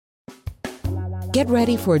Get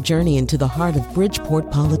ready for a journey into the heart of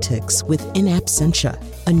Bridgeport politics with In Absentia,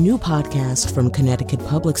 a new podcast from Connecticut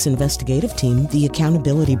Public's investigative team, The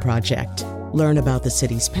Accountability Project. Learn about the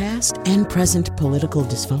city's past and present political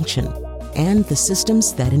dysfunction and the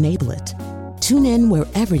systems that enable it. Tune in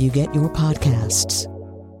wherever you get your podcasts.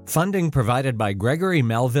 Funding provided by Gregory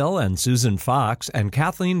Melville and Susan Fox and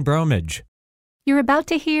Kathleen Bromage. You're about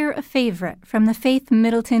to hear a favorite from the Faith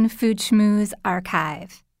Middleton Food Schmooze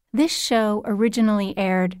archive. This show originally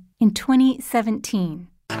aired in 2017.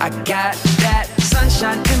 I got that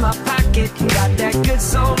sunshine in my pocket, got that good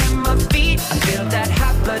soul in my feet. I feel that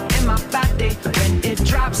hot blood in my body when it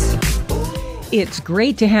drops. It's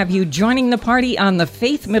great to have you joining the party on the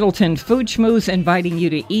Faith Middleton Food Schmooze, inviting you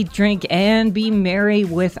to eat, drink, and be merry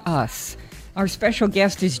with us. Our special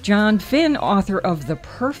guest is John Finn, author of The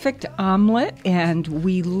Perfect Omelet, and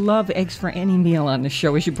we love eggs for any meal on the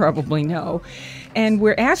show, as you probably know. And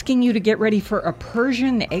we're asking you to get ready for a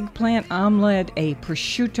Persian eggplant omelet, a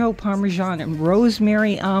prosciutto, parmesan, and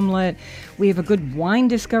rosemary omelet. We have a good wine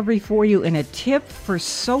discovery for you and a tip for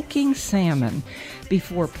soaking salmon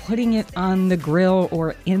before putting it on the grill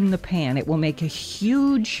or in the pan. It will make a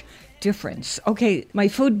huge difference. Okay, my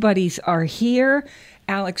food buddies are here.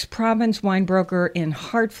 Alex Province, wine broker in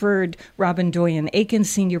Hartford, Robin Doyen-Aiken,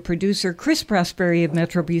 senior producer, Chris Prosperi of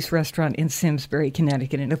Metro Beast Restaurant in Simsbury,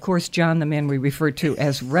 Connecticut, and of course, John, the man we refer to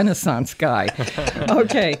as Renaissance Guy.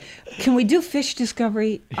 Okay, can we do fish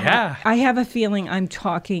discovery? Yeah. I have a feeling I'm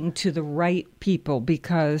talking to the right people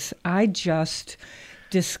because I just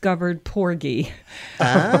discovered porgy.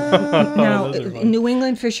 Now, New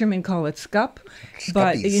England fishermen call it scup,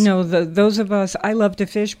 but you know, those of us, I love to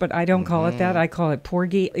fish, but I don't call it that. I call it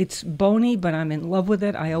porgy. It's bony, but I'm in love with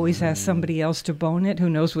it. I always ask somebody else to bone it who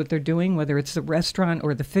knows what they're doing, whether it's the restaurant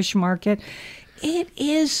or the fish market. It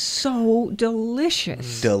is so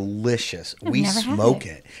delicious. Delicious. We never had smoke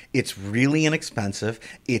it. It's really inexpensive.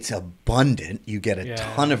 It's abundant. You get a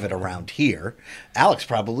ton of it around here. Alex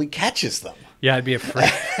probably catches them. Yeah, I'd be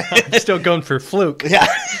afraid. I'm still going for fluke. Yeah,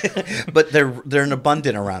 but they're an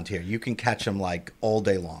abundant around here. You can catch them like all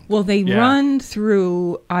day long. Well, they run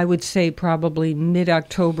through, I would say, probably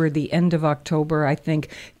mid-October, the end of October, I think.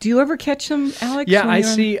 Do you ever catch them, Alex? Yeah, I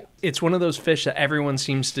see. It's one of those fish that everyone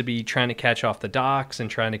seems to be trying to catch off the docks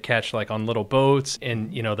and trying to catch like on little boats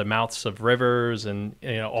in, you know, the mouths of rivers and,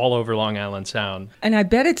 you know, all over Long Island Sound. And I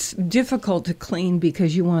bet it's difficult to clean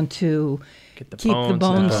because you want to keep the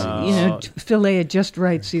bones, you know, fillet it just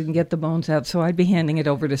right so you can get the bones out. So I'd be handing it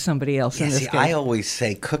over to somebody else in this case. I always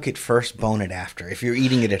say cook it first, bone it after. If you're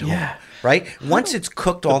eating it at home, right? Once it's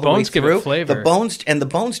cooked all the way through, give it flavor. the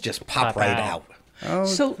bones just pop right out. Oh,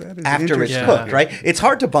 so after it's cooked, right? It's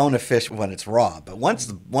hard to bone a fish when it's raw, but once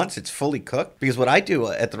it's fully cooked, because what I do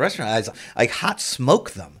at the restaurant is I hot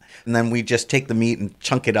smoke them. And then we just take the meat and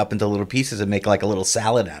chunk it up into little pieces and make like a little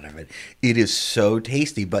salad out of it. It is so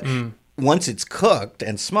tasty. But once it's cooked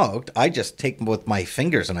and smoked, I just take them with my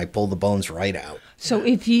fingers and I pull the bones right out. So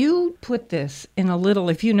if you put this in a little,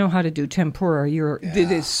 if you know how to do tempura,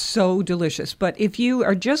 it is so delicious. But if you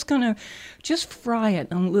are just going to just fry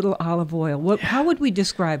it in a little olive oil, how would we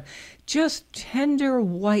describe? Just tender,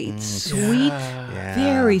 white, sweet,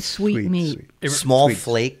 very sweet meat. Small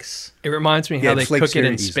flakes. It reminds me how they cook it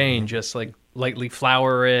in easy. Spain, just like lightly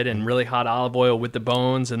flour it and really hot olive oil with the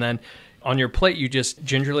bones, and then on your plate, you just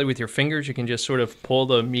gingerly with your fingers, you can just sort of pull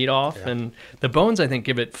the meat off. Yeah. And the bones, I think,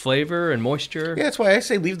 give it flavor and moisture. Yeah, that's why I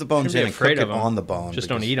say leave the bones in and cook it on the bone. Just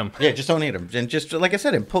don't eat them. Yeah, just don't eat them. And just like I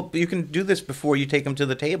said, you can do this before you take them to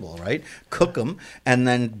the table, right? Cook them and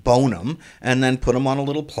then bone them and then put them on a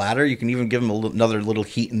little platter. You can even give them another little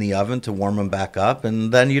heat in the oven to warm them back up.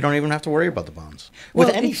 And then you don't even have to worry about the bones. With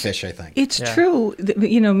any fish, I think. It's true.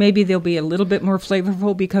 You know, maybe they'll be a little bit more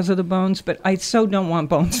flavorful because of the bones, but I so don't want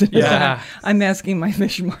bones in it. I'm asking my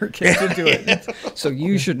fish market to do it, so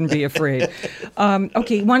you shouldn't be afraid.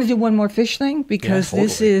 Okay, you want to do one more fish thing? Because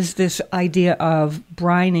this is this idea of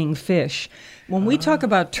brining fish. When we talk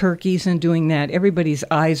about turkeys and doing that, everybody's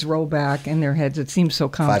eyes roll back in their heads. It seems so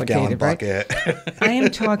complicated, 5-gallon bucket. Right? I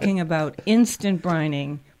am talking about instant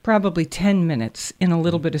brining, probably 10 minutes in a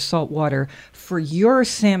little bit of salt water for your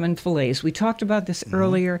salmon fillets. We talked about this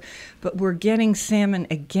earlier, but we're getting salmon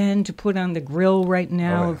again to put on the grill right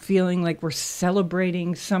now, feeling like we're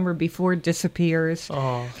celebrating summer before it disappears.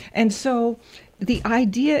 And so the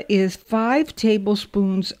idea is 5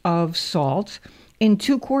 tablespoons of salt in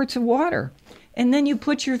 2 quarts of water. And then you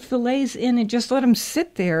put your fillets in and just let them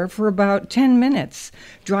sit there for about 10 minutes.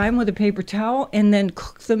 Dry them with a paper towel and then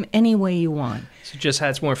cook them any way you want. So it just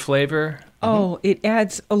adds more flavor? Oh, it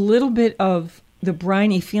adds a little bit of the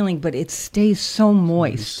briny feeling, but it stays so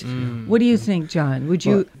moist. What do you think, John? Would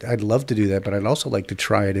you? Well, I'd love to do that, but I'd also like to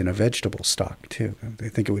try it in a vegetable stock too. I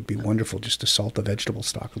think it would be wonderful just to salt the vegetable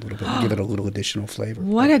stock a little bit and give it a little additional flavor.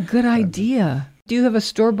 What a good idea. Do you have a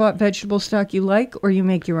store-bought vegetable stock you like, or you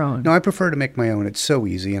make your own? No, I prefer to make my own. It's so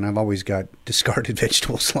easy, and I've always got discarded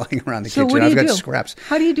vegetables lying around the So kitchen. what do you I've got do? scraps.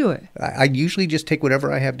 How do you do it? I usually just take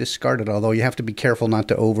whatever I have discarded, although you have to be careful not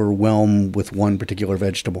to overwhelm with one particular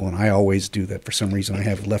vegetable, and I always do that. For some reason, I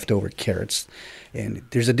have leftover carrots. And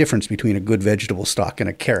there's a difference between a good vegetable stock and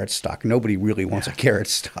a carrot stock. Nobody really wants a carrot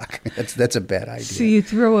stock. That's a bad idea. So you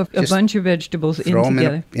throw a bunch of vegetables in Throw them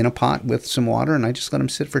together. in a pot with some water, and I just let them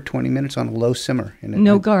sit for 20 minutes on a low simmer. And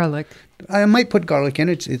No garlic. I might put garlic in.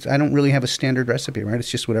 It's I don't really have a standard recipe, right?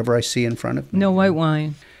 It's just whatever I see in front of me. No white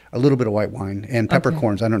wine. A little bit of white wine and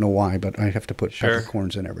peppercorns. I don't know why, but I have to put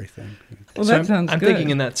peppercorns in everything. Well, that sounds I'm good. thinking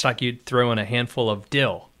in that stock you'd throw in a handful of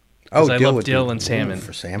dill. Oh, I dill love would dill be- and salmon.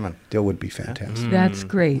 For salmon. Dill would be fantastic. That's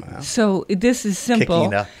great. So this is simple.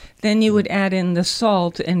 Kicking up. Then you would add in the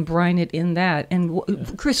salt and brine it in that. And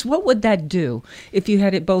Chris, what would that do if you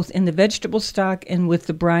had it both in the vegetable stock and with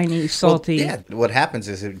the briny, salty? Well, yeah, what happens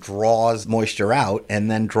is it draws moisture out and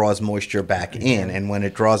then draws moisture back in. And when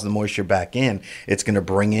it draws the moisture back in, it's going to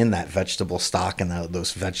bring in that vegetable stock and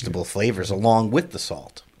those vegetable flavors along with the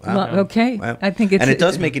salt. Well, okay. Wow. I think it's... And it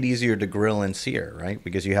does make it easier to grill and sear, right?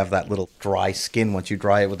 Because you have that little dry skin. Once you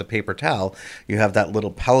dry it with a paper towel, you have that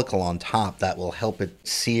little pellicle on top that will help it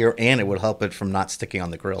sear, and it will help it from not sticking on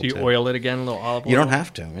the grill, Do you too. oil it again, a little olive oil? You don't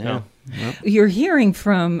have to. Yeah. No. You're hearing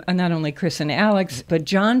from not only Chris and Alex, but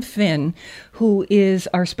John Finn, who is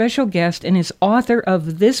our special guest and is author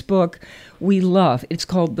of this book we love. It's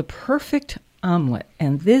called The Perfect Omelet,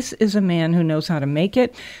 and this is a man who knows how to make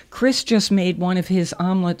it. Chris just made one of his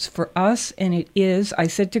omelets for us, and it is, I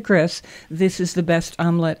said to Chris, this is the best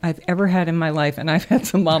omelet I've ever had in my life, and I've had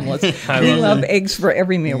some omelets. We love eggs for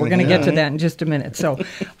every meal. We're going to get to that in just a minute. So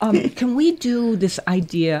can we do this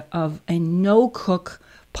idea of a no-cook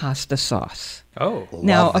pasta sauce? Oh.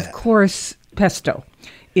 Now, Love of that. course, pesto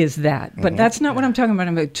is that, but that's not what I'm talking about.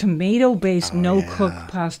 I'm about tomato-based, no-cook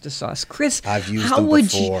pasta sauce. Chris, I've used how them would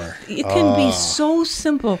before. you? It can be so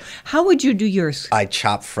simple. How would you do yours? I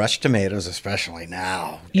chop fresh tomatoes, especially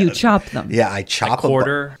now. You chop them. Yeah, I chop A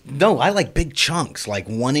quarter? No, I like big chunks, like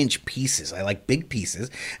 1-inch pieces. I like big pieces,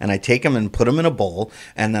 and I take them and put them in a bowl,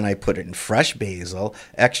 and then I put it in fresh basil,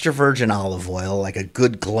 extra virgin olive oil, like a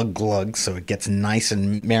good glug, so it gets nice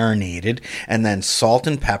and marinated, and then salt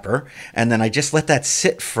and pepper, and then I just let that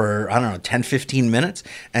sit for, I don't know, 10, 15 minutes,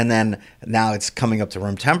 and then now it's coming up to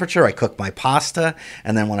room temperature. I cook my pasta,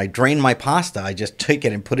 and then when I drain my pasta, I just take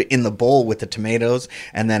it and put it in the bowl with the tomatoes,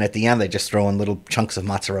 and then at the end, I just throw in little chunks of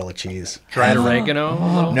mozzarella cheese. Dried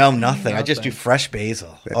oregano? No, nothing. I just do fresh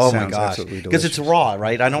basil. That Oh my sounds gosh, absolutely because it's delicious. raw,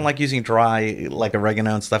 right? I don't like using dry like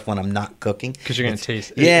oregano and stuff when I'm not cooking. Because you're going to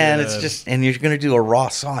taste it. Yeah, and it's just, and you're going to do a raw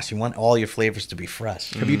sauce. You want all your flavors to be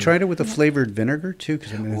fresh. Have you tried it with a flavored vinegar too?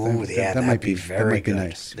 Because I mean, Ooh, yeah, that might be very good.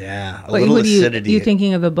 nice. Yeah, a Wait, little what acidity. you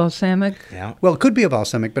thinking of a balsamic? Yeah. Well, it could be a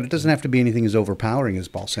balsamic, but it doesn't have to be anything as overpowering as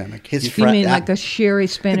balsamic. His You friend, mean like a sherry, It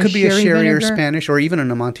Spanish could be a sherry or vinegar? Spanish or even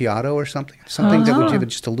an Amontillado or something. Something that would give it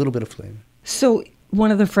just a little bit of flavor. So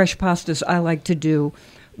one of the fresh pastas I like to do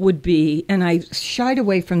would be, and I shied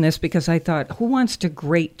away from this because I thought, who wants to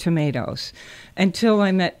grate tomatoes? Until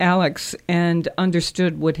I met Alex and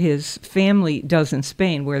understood what his family does in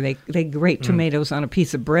Spain, where they grate tomatoes on a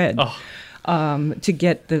piece of bread. To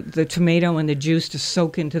get the tomato and the juice to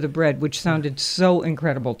soak into the bread, which sounded so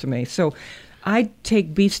incredible to me. So I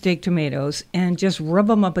take beefsteak tomatoes and just rub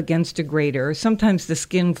them up against a grater. Sometimes the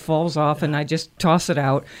skin falls off and I just toss it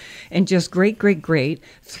out and just grate.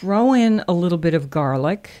 Throw in a little bit of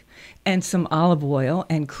garlic and some olive oil,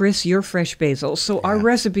 and Chris, your fresh basil. So our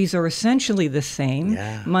recipes are essentially the same.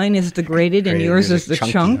 Yeah. Mine is the grated and Grated, yours yours is the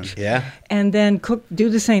chunky. chunked. Yeah. And then do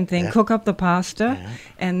the same thing. Yeah. Cook up the pasta,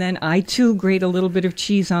 and then I too grate a little bit of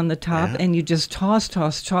cheese on the top, Yeah. and you just toss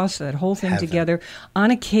that whole thing Heaven. together. On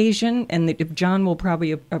occasion, and John will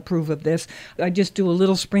probably approve of this, I just do a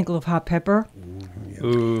little sprinkle of hot pepper.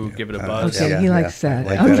 Ooh, give it a buzz. Okay, Yeah, he yeah. likes that.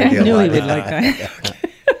 Like that Okay, I idea. knew he Like would that. like that.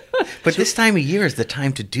 But this time of year is the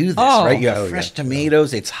time to do this, Oh. right? You have fresh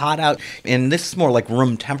tomatoes, it's hot out, and this is more like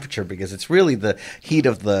room temperature because it's really the heat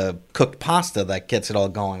of the cooked pasta that gets it all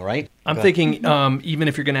going, right? I'm thinking even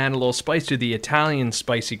if you're going to add a little spice to the Italian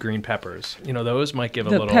spicy green peppers, those might give a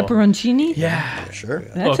The little... pepperoncini? Yeah. Sure.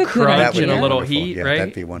 That's little a good crunch idea. and a little Wonderful. heat, Yeah, right?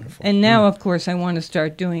 that'd be wonderful. And now, of course, I want to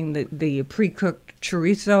start doing the pre-cooked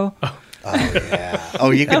chorizo. Oh, yeah.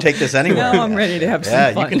 Oh, you can take this anywhere. Now I'm ready to have some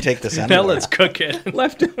Yeah, fun. you can take this anywhere. Now let's cook it.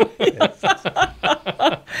 Left away.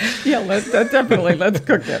 Yeah, let's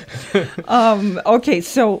cook it. Okay,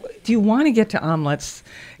 so do you want to get to omelets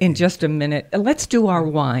in just a minute? Let's do our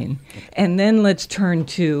wine, and then let's turn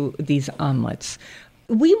to these omelets.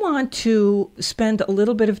 We want to spend a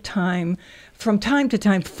little bit of time, from time to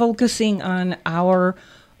time, focusing on our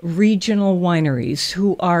regional wineries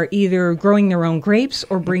who are either growing their own grapes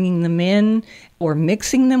or bringing them in or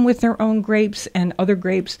mixing them with their own grapes and other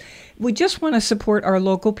grapes. We just want to support our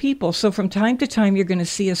local people. So from time to time, you're going to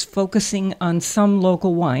see us focusing on some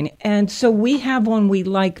local wine. And so we have one we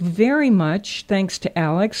like very much, thanks to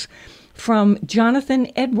Alex, from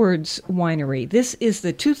Jonathan Edwards Winery. This is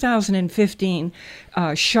the 2015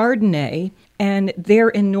 Chardonnay, and they're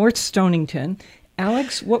in North Stonington.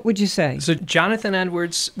 Alex, what would you say? So Jonathan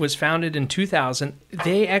Edwards was founded in 2000.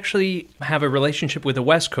 They actually have a relationship with the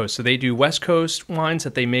West Coast. So they do West Coast wines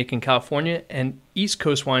that they make in California and East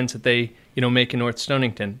Coast wines that they, make in North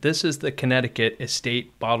Stonington. This is the Connecticut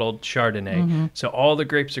estate bottled Chardonnay. Mm-hmm. So all the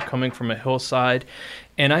grapes are coming from a hillside.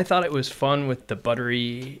 And I thought it was fun with the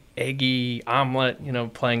buttery, eggy omelet,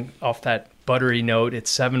 playing off that buttery note.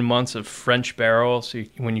 It's 7 months of French barrel. So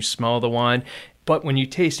when you smell the wine, but when you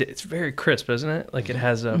taste it, it's very crisp, isn't it? Like it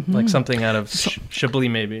has like something out of Chablis,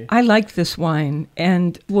 maybe. I like this wine,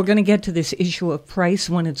 and we're going to get to this issue of price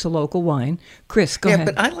when it's a local wine. Chris, go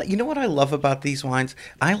ahead. Yeah, but you know what I love about these wines?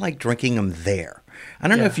 I like drinking them there. I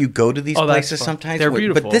don't know if you go to these places sometimes. They're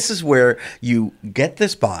beautiful. But this is where you get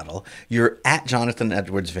this bottle. You're at Jonathan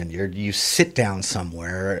Edwards Vineyard. You sit down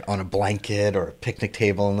somewhere on a blanket or a picnic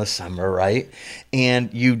table in the summer, right?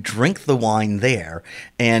 And you drink the wine there.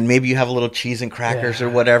 And maybe you have a little cheese and crackers or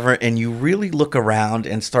whatever. And you really look around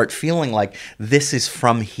and start feeling like this is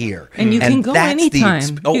from here. And you can go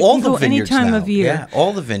anytime. All the vineyards any time now. of year. Yeah,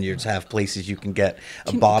 all the vineyards have places you can get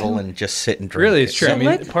a bottle and just sit and drink. Really, it's true.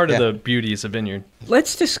 So part of the beauty is a vineyard.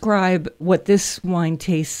 Let's describe what this wine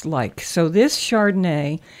tastes like. So this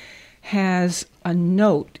Chardonnay has a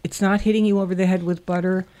note. It's not hitting you over the head with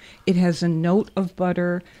butter. It has a note of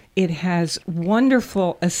butter. It has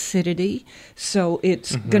wonderful acidity. So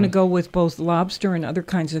it's going to go with both lobster and other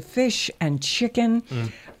kinds of fish and chicken.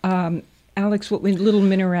 Alex, what with little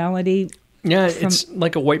minerality? Yeah, it's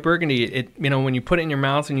like a white Burgundy. It when you put it in your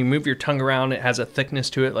mouth and you move your tongue around, it has a thickness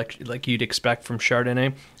to it like you'd expect from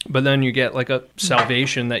Chardonnay. But then you get like a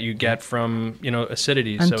salvation that you get from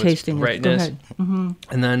acidity. I'm so tasting it's it. Go brightness. ahead. Mm-hmm.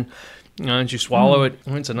 And then as you swallow it,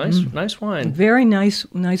 it's a nice wine. Very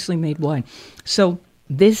nicely made wine. So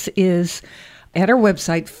this is at our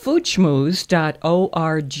website,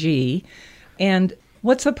 foodschmooze.org. And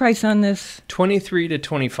what's the price on this? $23 to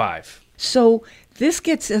 $25. So this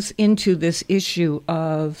gets us into this issue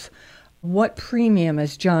of what premium,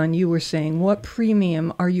 as John, you were saying, what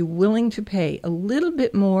premium are you willing to pay a little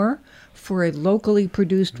bit more for a locally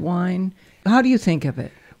produced wine? How do you think of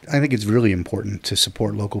it? I think it's really important to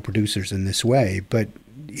support local producers in this way, but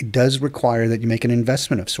it does require that you make an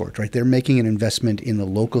investment of sorts, right? They're making an investment in the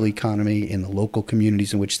local economy, in the local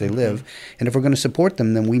communities in which they live. And if we're going to support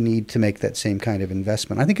them, then we need to make that same kind of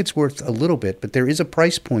investment. I think it's worth a little bit, but there is a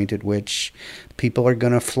price point at which people are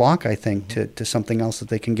going to flock, I think, to something else that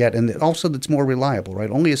they can get. And also that's more reliable, right?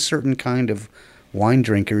 Only a certain kind of wine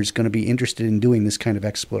drinker is going to be interested in doing this kind of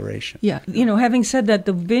exploration. Yeah. Having said that,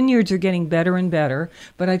 the vineyards are getting better and better,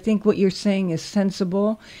 but I think what you're saying is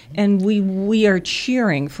sensible, and we are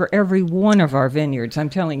cheering for every one of our vineyards. I'm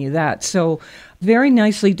telling you that. So very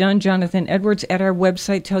nicely done, Jonathan Edwards. At our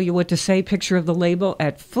website, tell you what to say, picture of the label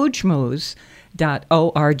at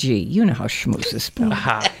foodschmooze.org. You know how schmooze is spelled.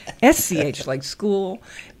 SCH like school,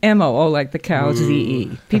 MOO like the cow,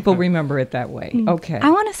 ZE. People remember it that way. Okay. I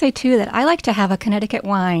want to say, too, that I like to have a Connecticut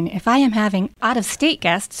wine if I am having out-of-state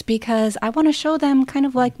guests because I want to show them kind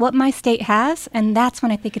of like what my state has, and that's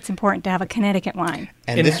when I think it's important to have a Connecticut wine.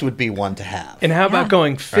 And this would be one to have. And how about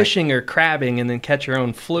going fishing or crabbing and then catch your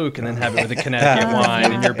own fluke and then have it with a Connecticut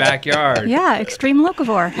wine in your backyard? Yeah, extreme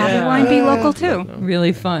locavore. Have your wine be local, too.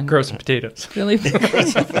 Really fun. Grow some potatoes. Really fun. Grow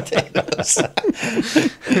some potatoes.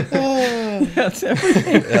 That's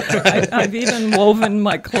everything. I've even woven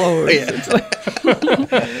my clothes. It's like,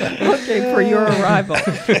 okay, for your arrival.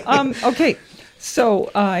 Okay, so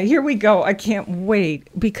here we go. I can't wait.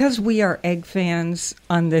 Because we are egg fans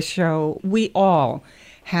on this show, we all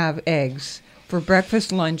have eggs for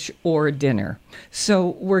breakfast, lunch, or dinner.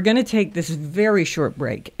 So we're going to take this very short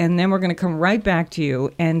break, and then we're going to come right back to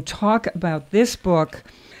you and talk about this book,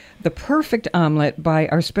 The Perfect Omelet, by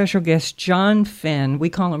our special guest, John Finn. We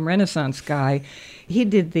call him Renaissance Guy. He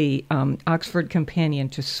did the Oxford Companion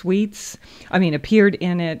to Sweets. Appeared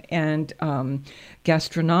in it, and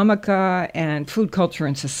Gastronomica and Food Culture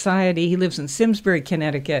and Society. He lives in Simsbury,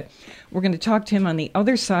 Connecticut. We're going to talk to him on the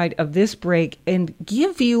other side of this break and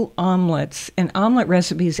give you omelets and omelet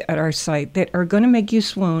recipes at our site that are going to make you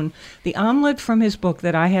swoon. The omelet from his book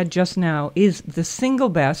that I had just now is the single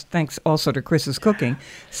best, thanks also to Chris's cooking,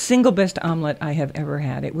 single best omelet I have ever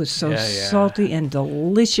had. It was so salty and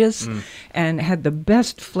delicious and had the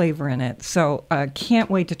best flavor in it. So I can't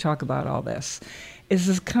wait to talk about all this. This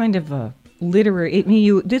is kind of a literary.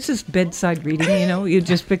 This is bedside reading. You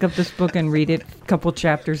just pick up this book and read it a couple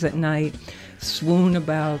chapters at night, swoon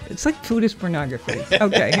about. It's like food is pornography.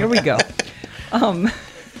 Okay, here we go.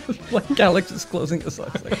 Like Alex is closing this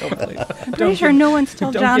up. Like, oh, please. I'm pretty sure no one's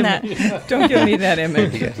told John that. Don't give me that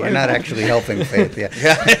image. You're not actually helping Faith yet.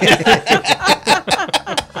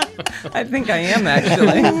 I think I am,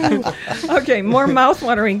 actually. Okay, more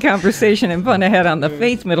mouth-watering conversation and fun ahead on the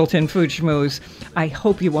Faith Middleton Food Schmooze. I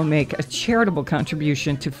hope you will make a charitable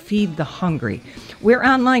contribution to feed the hungry. We're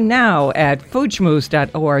online now at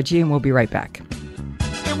foodschmooze.org, and we'll be right back.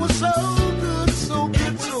 It was so good, so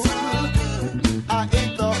good, so good. I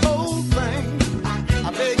ate the whole thing.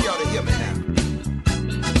 I beg y'all to hear me now.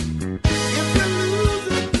 If you're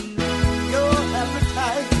losing your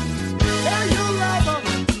appetite, tell your lover,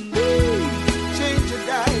 change your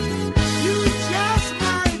diet. You just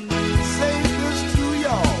might say this to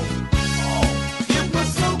y'all. Oh, it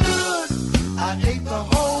was so good, I ate the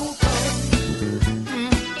whole thing.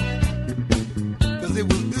 'Cause it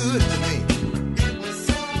was good to me.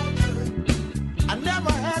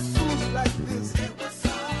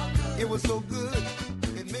 So good,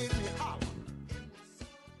 it made me holler.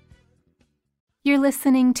 You're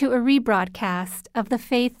listening to a rebroadcast of the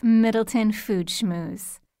Faith Middleton Food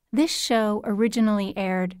Schmooze. This show originally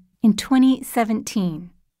aired in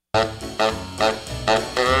 2017. Beans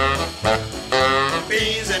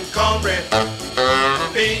and cornbread,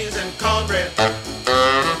 beans and cornbread,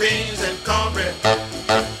 beans and cornbread.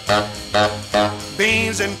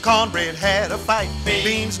 Beans and cornbread had a fight.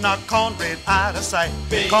 Beans knocked cornbread out of sight.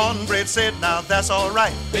 Cornbread said, now that's all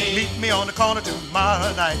right. Meet me on the corner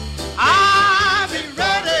tomorrow night. I'll be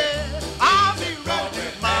ready. I'll be ready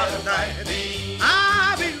tomorrow night.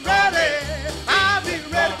 I'll be ready. I'll be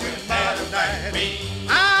ready tomorrow night.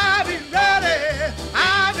 I'll be ready.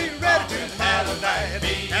 I'll be ready tomorrow night.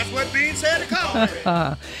 That's what Beans said to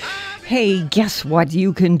cornbread. Hey, guess what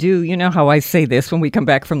you can do? You know how I say this when we come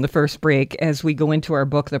back from the first break as we go into our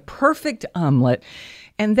book, The Perfect Omelet.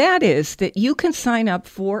 And that is that you can sign up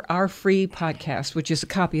for our free podcast, which is a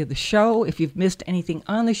copy of the show. If you've missed anything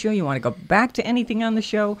on the show, you want to go back to anything on the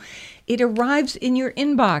show, it arrives in your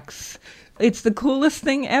inbox. It's the coolest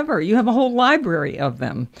thing ever. You have a whole library of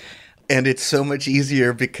them. And it's so much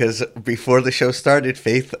easier because before the show started,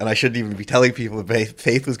 Faith, and I shouldn't even be telling people,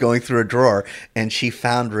 Faith was going through a drawer and she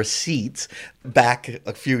found receipts back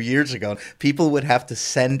a few years ago. People would have to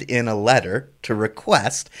send in a letter to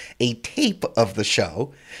request a tape of the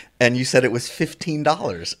show. And you said it was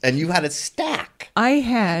 $15 and you had a stack. I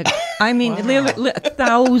had,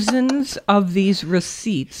 thousands of these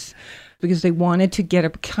receipts because they wanted to get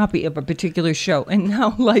a copy of a particular show. And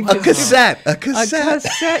now life is... A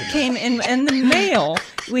cassette came in the mail.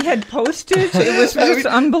 We had postage. It was just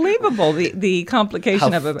unbelievable, the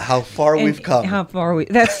complication of it. How far we've come.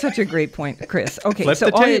 That's such a great point, Chris. Okay, flip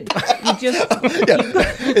so the tape. You just...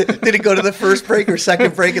 Did it go to the first break or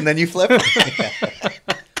second break and then you flip?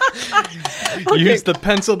 Use the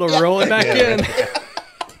pencil to roll it back in.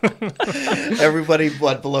 Everybody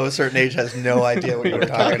below a certain age has no idea what you're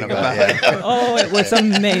talking about. Yeah. Oh, it was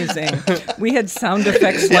amazing. We had sound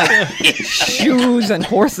effects like shoes and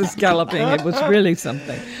horses galloping. It was really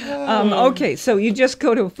something. Okay, so you just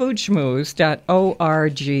go to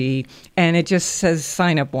foodschmooze.org and it just says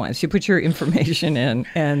sign up once. You put your information in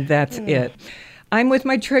and that's it. I'm with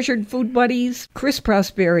my treasured food buddies, Chris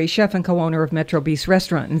Prosperi, chef and co-owner of Metro Beast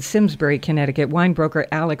Restaurant in Simsbury, Connecticut, wine broker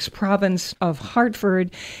Alex Province of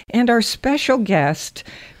Hartford, and our special guest,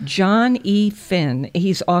 John E. Finn.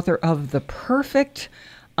 He's author of The Perfect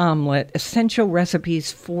Omelet, Essential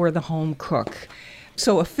Recipes for the Home Cook.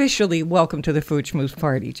 So officially, welcome to the Food Schmooze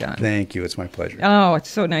party, John. Thank you. It's my pleasure. Oh, it's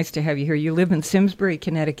so nice to have you here. You live in Simsbury,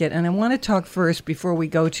 Connecticut, and I want to talk first before we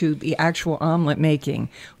go to the actual omelet making.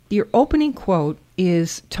 Your opening quote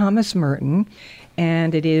is Thomas Merton,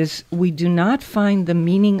 and it is, "We do not find the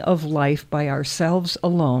meaning of life by ourselves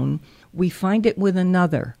alone. We find it with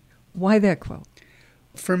another." Why that quote?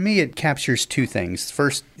 For me, it captures two things.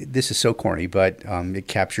 First, this is so corny, but it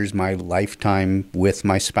captures my lifetime with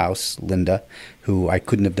my spouse, Linda, who I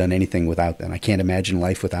couldn't have done anything without, and I can't imagine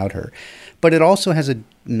life without her. But it also has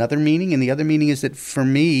another meaning, and the other meaning is that for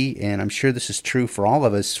me, and I'm sure this is true for all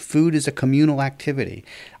of us, food is a communal activity.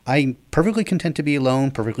 I'm perfectly content to be alone,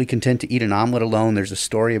 perfectly content to eat an omelet alone. There's a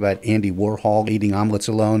story about Andy Warhol eating omelets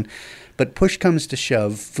alone. But push comes to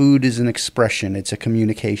shove, food is an expression, it's a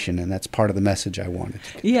communication, and that's part of the message I wanted.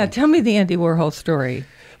 Yeah, tell me the Andy Warhol story.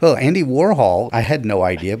 Well, Andy Warhol, I had no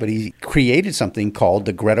idea, but he created something called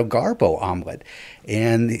the Greta Garbo omelet.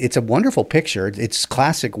 And it's a wonderful picture. It's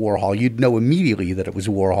classic Warhol. You'd know immediately that it was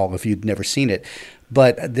Warhol if you'd never seen it.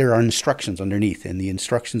 But there are instructions underneath, and the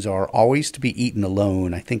instructions are always to be eaten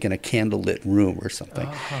alone, I think in a candlelit room or something.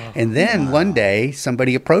 Oh, and then one day,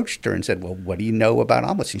 somebody approached her and said, well, what do you know about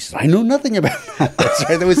omelets? She said, I know nothing about omelets.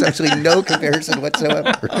 There was actually no comparison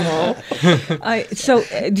whatsoever.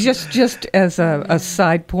 Just as a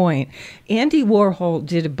side point, Andy Warhol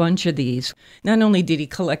did a bunch of these. Not only did he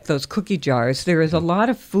collect those cookie jars, there is a lot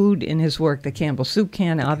of food in his work, the Campbell soup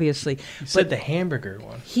can, obviously. You said the hamburger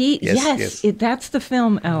one. Yes. That's the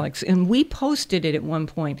film, Alex, and we posted it at one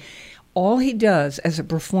point. All he does as a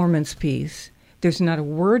performance piece, there's not a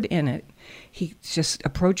word in it. He just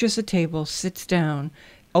approaches a table, sits down,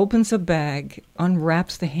 opens a bag,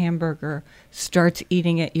 unwraps the hamburger, starts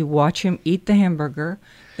eating it. You watch him eat the hamburger,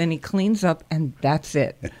 then he cleans up, and that's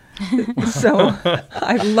it. So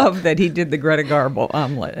I love that he did the Greta Garbo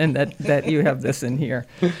omelet and that you have this in here.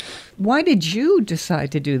 Why did you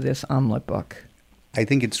decide to do this omelet book? I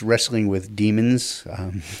think it's wrestling with demons,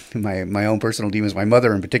 my own personal demons, my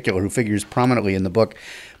mother in particular, who figures prominently in the book.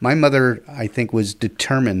 My mother, I think, was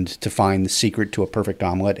determined to find the secret to a perfect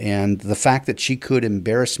omelet, and the fact that she could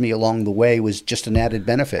embarrass me along the way was just an added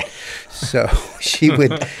benefit. So she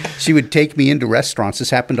would take me into restaurants. This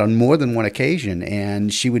happened on more than one occasion,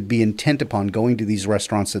 and she would be intent upon going to these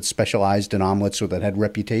restaurants that specialized in omelets or that had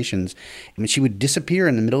reputations. I mean, she would disappear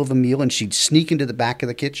in the middle of a meal, and she'd sneak into the back of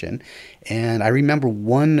the kitchen. And I remember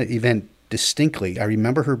one event distinctly. I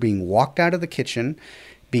remember her being walked out of the kitchen,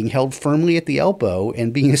 being held firmly at the elbow,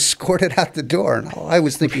 and being escorted out the door. And all I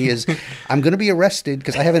was thinking is, I'm going to be arrested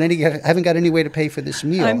because I haven't got any way to pay for this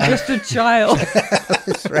meal. I'm just a child.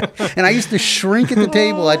 That's right. And I used to shrink at the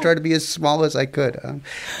table. I tried to be as small as I could.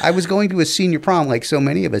 I was going to a senior prom like so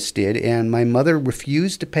many of us did, and my mother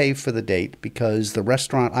refused to pay for the date because the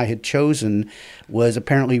restaurant I had chosen was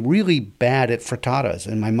apparently really bad at frittatas.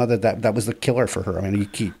 And my mother, that was the killer for her. I mean,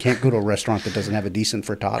 you can't go to a restaurant that doesn't have a decent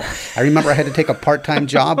frittata. I remember I had to take a part-time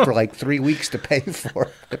job for like 3 weeks to pay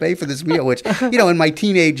for this meal, which, in my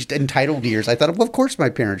teenage entitled years, I thought, well, of course my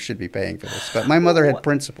parents should be paying for this. But my mother had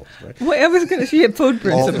principles, right? Well, I was going to say food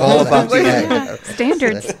principles. All about the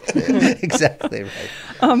standards. Exactly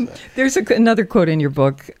right. There's another quote in your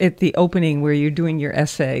book at the opening where you're doing your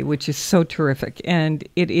essay, which is so terrific. And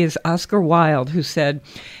it is Oscar Wilde who said,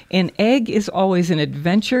 "An egg is always an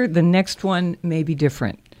adventure. The next one may be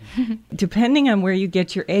different." Depending on where you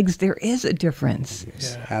get your eggs, there is a difference.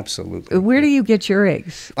 Yes, absolutely. Where do you get your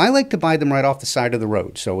eggs? I like to buy them right off the side of the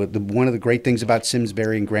road. So one of the great things about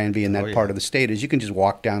Simsbury and Granby and that part of the state is you can just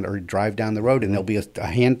walk down or drive down the road and there'll be a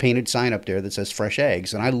hand-painted sign up there that says fresh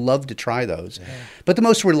eggs. And I love to try those. Yeah. But the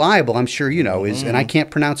most reliable, I'm sure you know, is, and I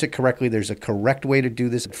can't pronounce it correctly, there's a correct way to do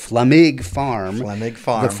this, Flamig Farm. Flamig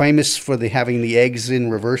Farm. They're famous for having the eggs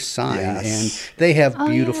in reverse sign. Yes. And they have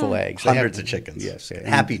beautiful eggs. Hundreds of chickens. Yes.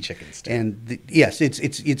 Happy chickens, too. And yes,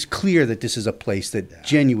 it's clear that this is a place that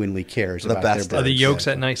genuinely cares about their birds. Are the yolks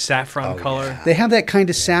that nice saffron color? Yeah. They have that kind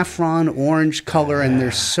of saffron orange color, and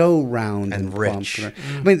they're so round and rich. Plump.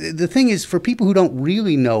 I mean, the thing is, for people who don't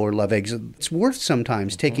really know or love eggs, it's worth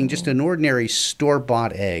sometimes taking just an ordinary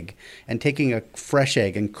store-bought egg and taking a fresh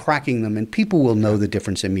egg and cracking them, and people will know the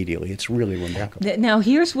difference immediately. It's really remarkable. Now,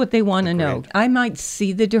 here's what they want to know. I might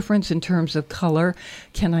see the difference in terms of color.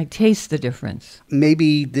 Can I taste the difference?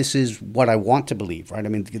 Maybe this is what I want to believe, right? I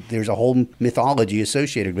mean, there's a whole mythology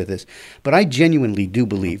associated with this, but I genuinely do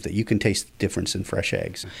believe that you can taste the difference in fresh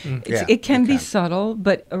eggs. It can be subtle,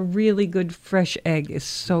 but a really good fresh egg is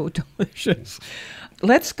so delicious.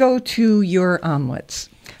 Let's go to your omelets.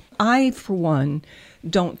 I, for one,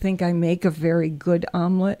 don't think I make a very good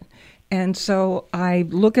omelet. And so I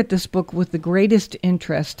look at this book with the greatest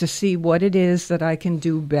interest to see what it is that I can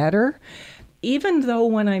do better. Even though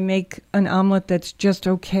when I make an omelet that's just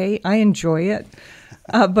okay, I enjoy it.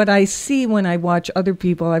 But I see when I watch other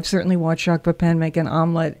people, I've certainly watched Jacques Pepin make an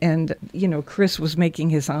omelet, and, Chris was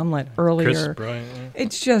making his omelet earlier. Chris Bryant.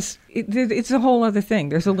 It's just, it's a whole other thing.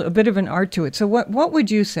 There's a bit of an art to it. So what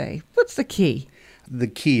would you say? What's the key? the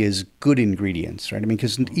key is good ingredients, right? I mean,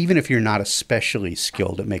 because even if you're not especially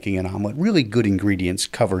skilled at making an omelet, really good ingredients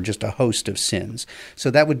cover just a host of sins. So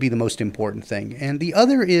that would be the most important thing. And the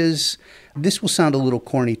other is, this will sound a little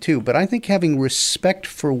corny too, but I think having respect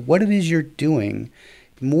for what it is you're doing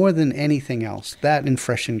more than anything else, that and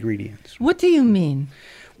fresh ingredients. What do you mean?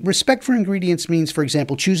 Respect for ingredients means, for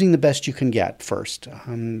example, choosing the best you can get first.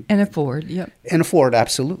 And afford, yep. And afford,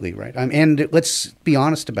 absolutely, right. And let's be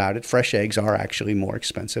honest about it, fresh eggs are actually more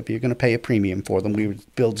expensive. You're going to pay a premium for them.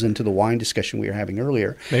 It builds into the wine discussion we were having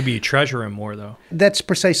earlier. Maybe you treasure them more, though. That's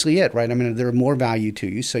precisely it, right? I mean, they're more value to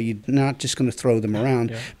you, so you're not just going to throw them around.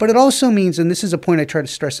 Yeah. But it also means, and this is a point I try to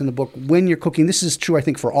stress in the book, when you're cooking, this is true, I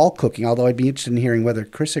think, for all cooking, although I'd be interested in hearing whether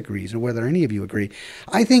Chris agrees or whether any of you agree.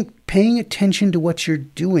 I think paying attention to what you're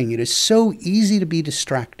doing. It is so easy to be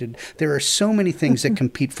distracted. There are so many things that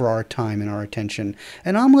compete for our time and our attention.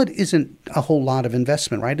 An omelet isn't a whole lot of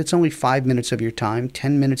investment, right? It's only 5 minutes of your time,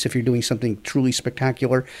 10 minutes if you're doing something truly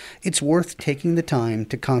spectacular. It's worth taking the time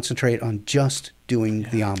to concentrate on just doing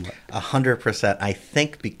the omelet. 100%. I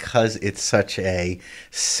think because it's such a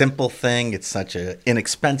simple thing, it's such an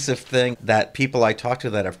inexpensive thing that people I talk to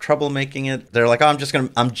that have trouble making it, they're like, "Oh, I'm just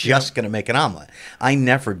gonna make an omelet." I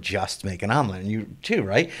never just make an omelet, and you too,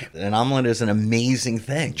 right? An omelet is an amazing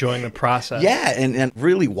thing. Enjoying the process. Yeah, and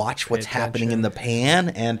really watch what's happening in the pan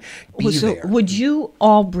and be there. Would you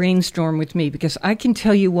all brainstorm with me? Because I can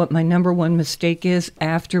tell you what my number one mistake is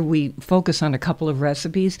after we focus on a couple of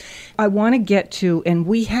recipes. I want to get to, and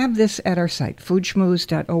we have this at our site,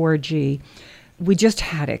 foodschmooze.org. We just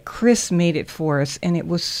had it. Chris made it for us, and it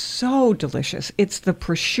was so delicious. It's the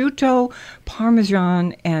prosciutto,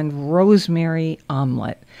 parmesan, and rosemary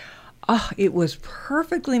omelet. Oh, it was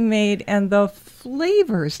perfectly made, and the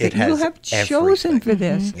flavors that you have chosen for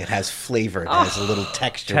this. It has flavor. It has a little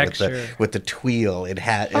texture. With the tuile. It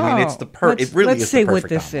has. I mean, it's the perfect. It really is the perfect. Let's say what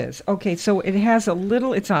this is. Okay, so it has a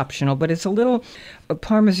little. It's optional, but it's a little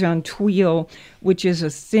Parmesan tuile, which is a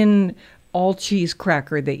thin all-cheese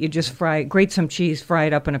cracker that you just grate some cheese, fry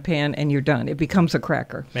it up in a pan, and you're done. It becomes a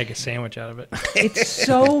cracker. Make a sandwich out of it. It's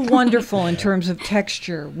so wonderful in terms of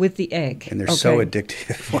texture with the egg. And they're so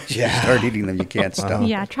addictive. Once you start eating them, you can't stop.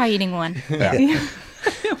 Yeah, try eating one. Yeah.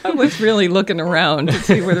 I was really looking around to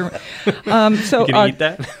see whether. So, you can eat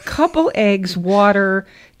that? Couple eggs, water,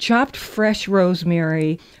 chopped fresh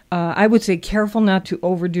rosemary. I would say careful not to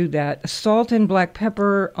overdo that. Salt and black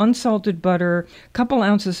pepper, unsalted butter, couple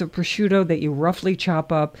ounces of prosciutto that you roughly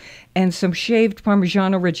chop up, and some shaved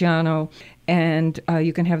Parmigiano Reggiano. And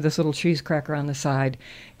you can have this little cheese cracker on the side.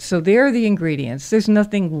 So there are the ingredients. There's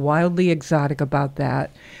nothing wildly exotic about that.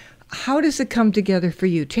 How does it come together for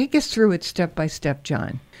you? Take us through it step by step,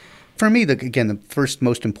 John. For me, the first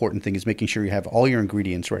most important thing is making sure you have all your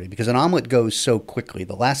ingredients ready, because an omelet goes so quickly.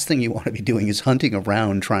 The last thing you want to be doing is hunting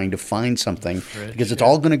around trying to find something, because it's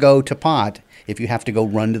all going to go to pot if you have to go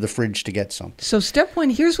run to the fridge to get something. So step one,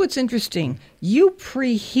 here's what's interesting. You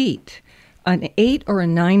preheat an 8 or a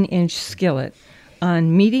 9-inch skillet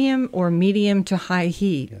on medium or medium to high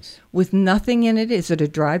heat with nothing in it. Is it a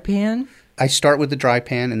dry pan? I start with the dry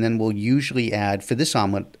pan, and then we'll usually add, for this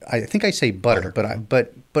omelet, I think I say butter.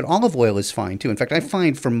 But olive oil is fine too. In fact, I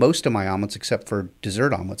find for most of my omelets, except for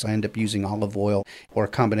dessert omelets, I end up using olive oil or a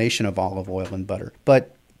combination of olive oil and butter.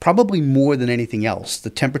 But probably more than anything else, the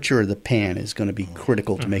temperature of the pan is going to be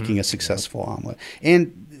critical to making a successful omelet.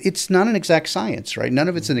 And it's not an exact science, right? None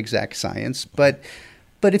of it's an exact science, but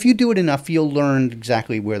if you do it enough, you'll learn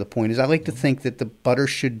exactly where the point is. I like to think that the butter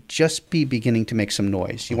should just be beginning to make some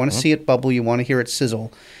noise. You want to see it bubble. You want to hear it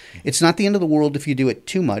sizzle. It's not the end of the world if you do it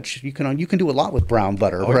too much. You can do a lot with brown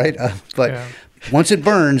butter, right? But once it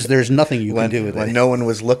burns, there's nothing you can do with it. When no one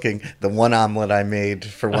was looking, the one omelet I made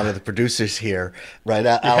for one of the producers here, right?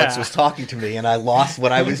 Alex was talking to me, and I lost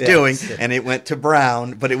what I was doing, and it went to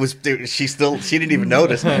brown. But she didn't even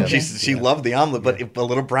notice. She loved the omelet, but a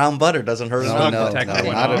little brown butter doesn't hurt an omelet.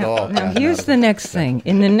 No, not at all. Now here's the next thing.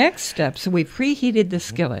 In the next step, so we preheated the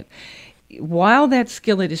skillet. While that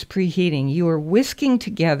skillet is preheating, you are whisking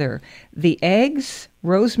together the eggs,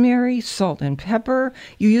 rosemary, salt, and pepper.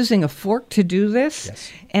 You're using a fork to do this,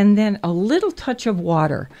 and then a little touch of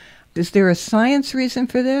water. Is there a science reason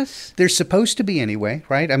for this? There's supposed to be anyway,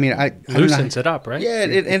 right? I mean, loosens it up, right? Yeah,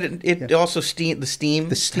 it also the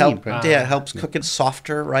steam helps cook it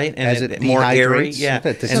softer, right? And as it more airy,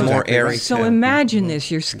 and more airy. So imagine this: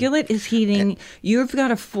 your skillet is heating. You've got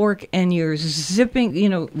a fork, and you're zipping,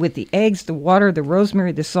 with the eggs, the water, the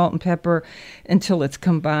rosemary, the salt and pepper, until it's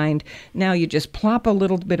combined. Now you just plop a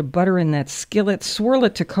little bit of butter in that skillet, swirl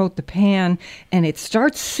it to coat the pan, and it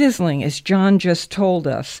starts sizzling, as John just told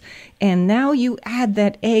us. And now you add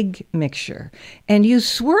that egg mixture and you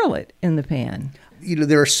swirl it in the pan.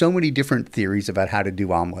 There are so many different theories about how to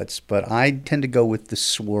do omelets, but I tend to go with the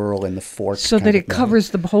swirl and the fork. So that it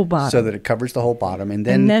covers the whole bottom. So that it covers the whole bottom. And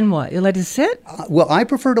then what? You let it sit? Well, I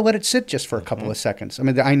prefer to let it sit just for a couple of seconds. I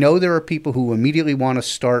mean, I know there are people who immediately want to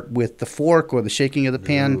start with the fork or the shaking of the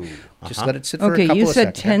pan. Just let it sit for a couple of seconds. Okay,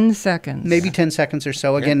 you said 10 seconds. Maybe 10 seconds or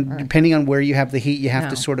so. Again, depending on where you have the heat, you have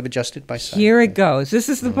to sort of adjust it by size. Here it goes. This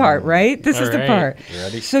is the part, right? This is the part. You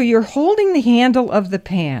ready? So you're holding the handle of the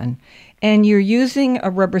pan, and you're using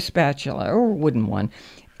a rubber spatula or a wooden one,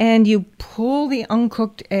 and you pull the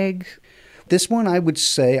uncooked egg. This one, I would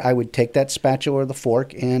say I would take that spatula or the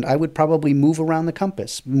fork, and I would probably move around the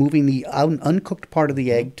compass, moving the uncooked part of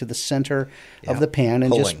the egg to the center of the pan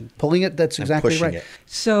and just pulling it. That's exactly right. It.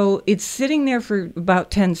 So it's sitting there for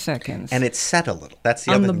about 10 seconds. And it's set a little. That's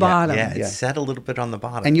the on other the thing. bottom. Yeah, it's set a little bit on the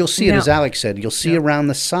bottom. And you'll see it, as Alex said, you'll see around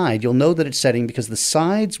the side. You'll know that it's setting because the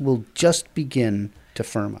sides will just begin to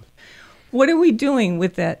firm up. What are we doing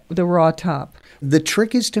with the raw top? The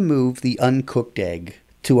trick is to move the uncooked egg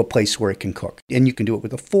to a place where it can cook. And you can do it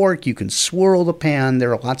with a fork. You can swirl the pan.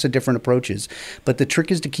 There are lots of different approaches. But the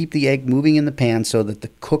trick is to keep the egg moving in the pan so that the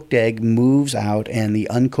cooked egg moves out and the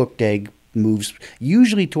uncooked egg moves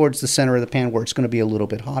usually towards the center of the pan where it's going to be a little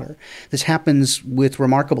bit hotter. This happens with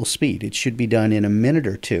remarkable speed. It should be done in a minute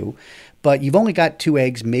or two. But you've only got 2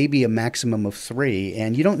 eggs, maybe a maximum of 3,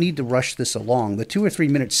 and you don't need to rush this along. The 2 or 3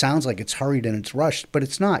 minutes sounds like it's hurried and it's rushed, but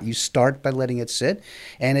it's not. You start by letting it sit,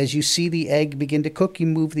 and as you see the egg begin to cook, you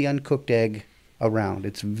move the uncooked egg around.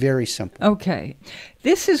 It's very simple. Okay.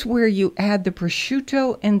 This is where you add the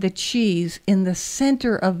prosciutto and the cheese in the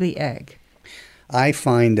center of the egg. I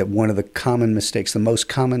find that one of the common mistakes, the most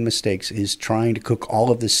common mistakes, is trying to cook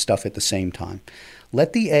all of this stuff at the same time.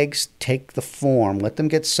 Let the eggs take the form. Let them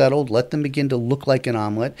get settled. Let them begin to look like an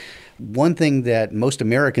omelet. One thing that most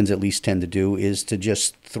Americans at least tend to do is to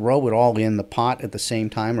just throw it all in the pot at the same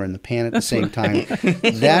time or in the pan at the same time. That's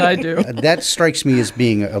what I do. That strikes me as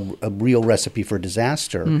being a real recipe for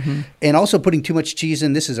disaster. Mm-hmm. And also putting too much cheese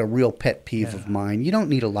in. This is a real pet peeve of mine. You don't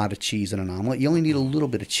need a lot of cheese in an omelet. You only need a little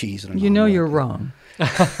bit of cheese in an omelet. You know you're wrong.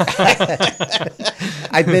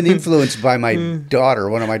 I've been influenced by my daughter,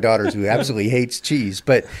 one of my daughters who absolutely hates cheese.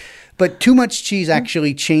 But too much cheese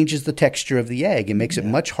actually changes the texture of the egg and makes it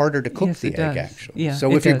much harder to cook the egg, actually. Yeah,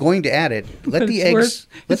 so if you're going to add it, let the eggs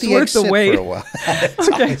sit for a while.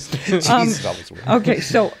 Cheese is always worth. Okay,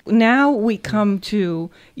 so now we come to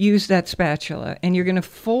use that spatula, and you're going to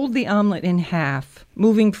fold the omelet in half,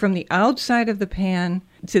 moving from the outside of the pan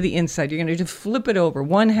to the inside. You're going to flip it over,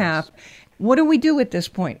 one half. What do we do at this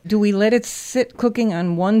point? Do we let it sit cooking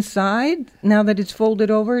on one side now that it's folded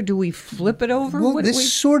over? Do we flip it over? Well,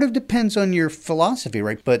 this sort of depends on your philosophy,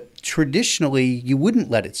 right? But traditionally, you wouldn't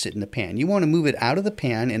let it sit in the pan. You want to move it out of the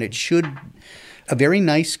pan, and it should a very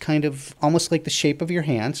nice kind of almost like the shape of your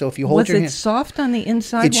hand. So if you hold your hand... Was it soft on the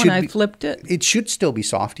inside when I flipped it? It should still be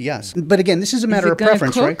soft, yes. But again, this is a matter of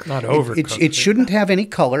preference, right? Not overcooked. It shouldn't have any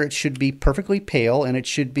color. It should be perfectly pale, and it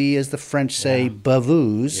should be, as the French say,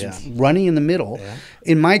 bavouze, runny in the middle. Yeah.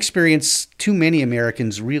 In my experience, too many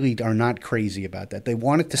Americans really are not crazy about that. They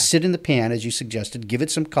want it to sit in the pan, as you suggested, give it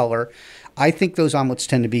some color. I think those omelets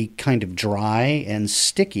tend to be kind of dry and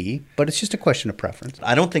sticky, but it's just a question of preference.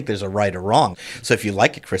 I don't think there's a right or wrong. So if you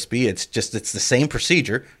like it crispy, it's the same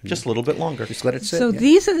procedure, just a little bit longer. Just let it sit. So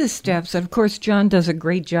these are the steps. Of course, John does a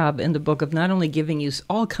great job in the book of not only giving you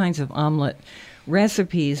all kinds of omelet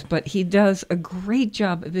recipes, but he does a great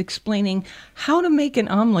job of explaining how to make an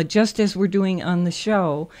omelet, just as we're doing on the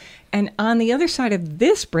show. And on the other side of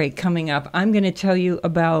this break coming up, I'm going to tell you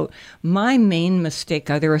about my main mistake.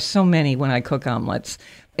 There are so many when I cook omelets.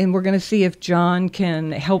 And we're going to see if John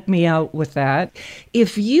can help me out with that.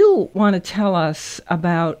 If you want to tell us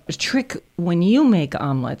about a trick when you make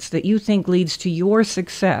omelets that you think leads to your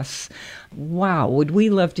success, wow, would we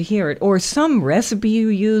love to hear it. Or some recipe you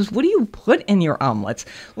use. What do you put in your omelets?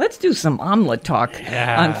 Let's do some omelet talk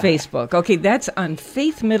on Facebook. Okay, that's on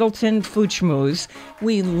Faith Middleton Food Schmooze.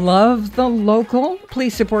 We love the local.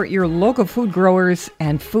 Please support your local food growers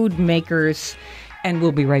and food makers. And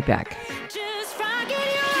we'll be right back.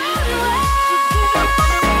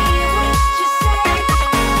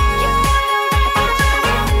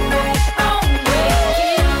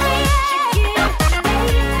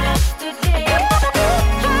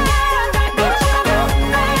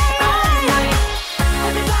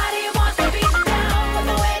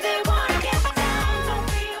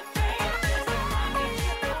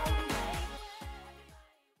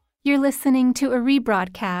 You're listening to a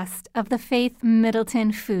rebroadcast of the Faith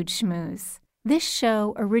Middleton Food Schmooze. This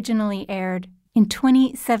show originally aired in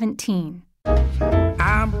 2017.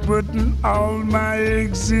 I'm putting all my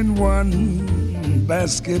eggs in one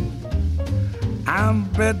basket. I'm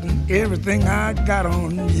betting everything I got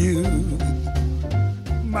on you,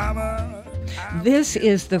 Mama. This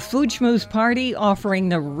is the Food Schmooze Party, offering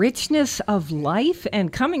the richness of life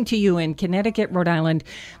and coming to you in Connecticut, Rhode Island,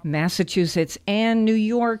 Massachusetts, and New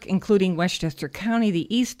York, including Westchester County,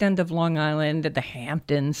 the East End of Long Island, and the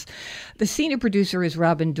Hamptons. The senior producer is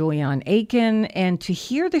Robin Doyon-Aiken, and to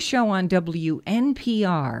hear the show on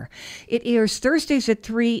WNPR, it airs Thursdays at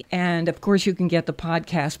 3, and of course you can get the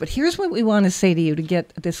podcast. But here's what we want to say to you to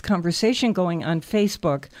get this conversation going on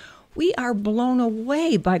Facebook. We are blown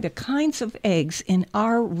away by the kinds of eggs in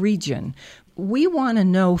our region. We want to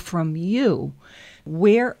know from you,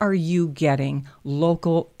 where are you getting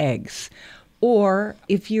local eggs? Or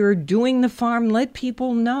if you're doing the farm, let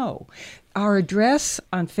people know. Our address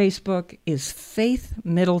on Facebook is Faith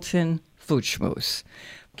Middleton Food Schmooze.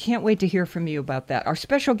 Can't wait to hear from you about that. Our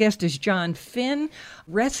special guest is John Finn.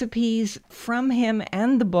 Recipes from him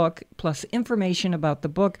and the book, plus information about the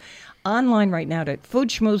book, online right now at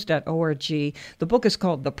foodschmooze.org. The book is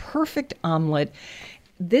called The Perfect Omelet.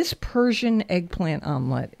 This Persian eggplant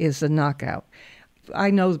omelet is a knockout.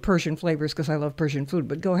 I know the Persian flavors because I love Persian food,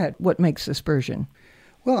 but go ahead. What makes this Persian?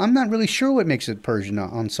 Well, I'm not really sure what makes it Persian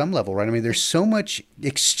on some level, right? I mean, there's so much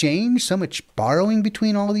exchange, so much borrowing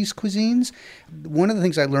between all these cuisines. One of the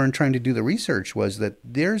things I learned trying to do the research was that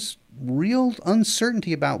there's real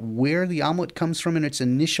uncertainty about where the omelet comes from in its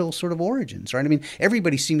initial sort of origins, right? I mean,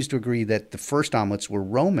 everybody seems to agree that the first omelets were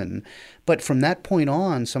Roman, but from that point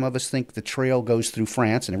on, some of us think the trail goes through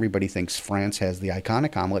France, and everybody thinks France has the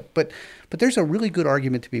iconic omelet. But there's a really good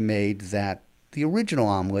argument to be made that the original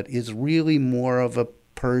omelet is really more of a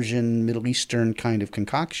Persian, Middle Eastern kind of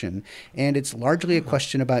concoction, and it's largely a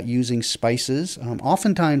question about using spices.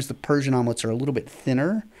 Oftentimes, the Persian omelets are a little bit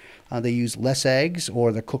thinner. They use less eggs,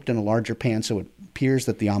 or they're cooked in a larger pan, so it appears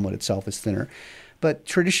that the omelet itself is thinner. But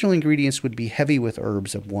traditional ingredients would be heavy with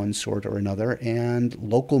herbs of one sort or another, and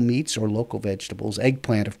local meats or local vegetables.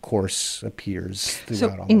 Eggplant, of course, appears throughout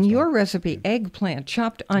all of them. In your recipe, eggplant,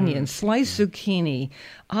 chopped onion, sliced zucchini,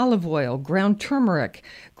 olive oil, ground turmeric,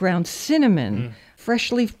 ground cinnamon,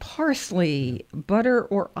 fresh leaf parsley, butter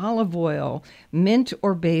or olive oil, mint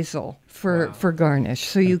or basil for garnish.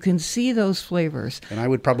 So you can see those flavors. And I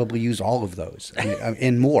would probably use all of those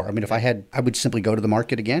and more. I mean, if I had, I would simply go to the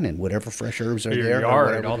market again and whatever fresh herbs are Your there.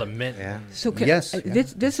 yard, all the mint. Yeah. So Yes.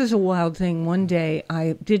 this is a wild thing. One day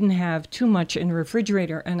I didn't have too much in the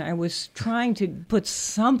refrigerator, and I was trying to put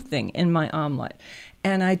something in my omelet.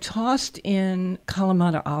 And I tossed in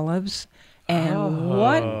Kalamata olives. And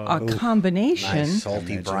what a combination Nice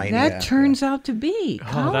salty brine. that turns out to be.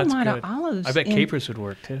 Oh, that's Kalamata good. olives. I bet in- capers would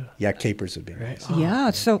work too. Yeah, capers would be nice.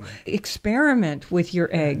 Yeah, so experiment with your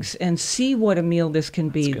eggs and see what a meal this can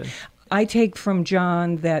be. good. I take from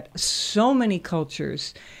John that so many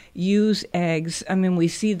cultures use eggs. I mean, we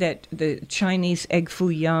see that the Chinese egg foo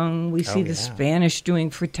young, we see the Spanish doing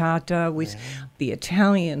frittata, the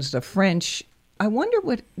Italians, the French. I wonder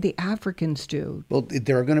what the Africans do. Well,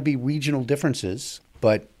 there are going to be regional differences,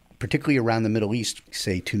 but particularly around the Middle East,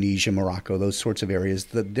 say Tunisia, Morocco, those sorts of areas,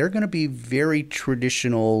 they're going to be very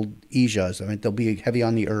traditional ijaz. I mean, they'll be heavy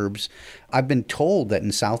on the herbs. I've been told that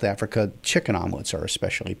in South Africa, chicken omelets are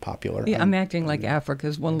especially popular. Yeah, I'm acting like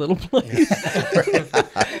Africa's one little place.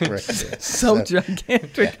 Correct. So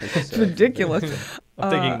gigantic. It's ridiculous. I'm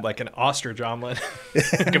thinking like an ostrich omelet,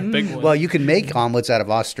 like a big one. Well, you can make omelets out of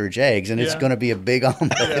ostrich eggs, and it's Yeah. going to be a big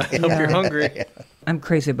omelet. I hope you're hungry. I'm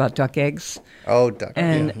crazy about duck eggs. Oh, duck.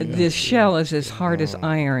 And this shell is as hard as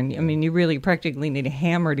iron. I mean, you really practically need a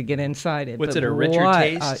hammer to get inside it. What's But it, a richer what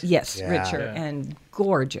taste? yes, Yeah. richer Yeah. and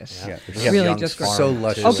gorgeous. Yeah. Really Young's just Farm, so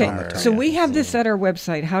luscious. too, Okay, on the tongue. so we have this at our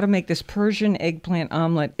website, how to make this Persian eggplant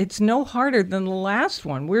omelet. It's no harder than the last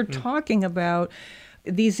one. We're talking about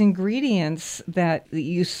these ingredients that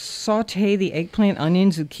you saute the eggplant, onion,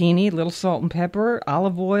 zucchini, little salt and pepper,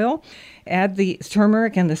 olive oil, add the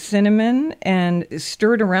turmeric and the cinnamon and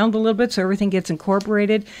stir it around a little bit so everything gets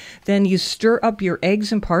incorporated. Then you stir up your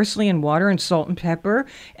eggs and parsley and water and salt and pepper,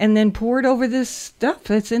 and then pour it over this stuff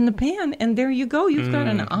that's in the pan, and there you go. You've got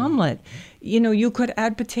an omelet. You know, you could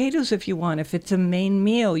add potatoes if you want. If it's a main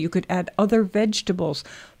meal, you could add other vegetables.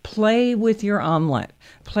 Play with your omelet.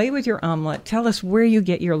 Play with your omelet. Tell us where you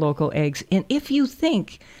get your local eggs. And if you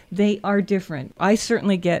think they are different, I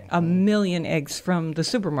certainly get a million eggs from the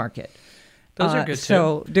supermarket. Those are good,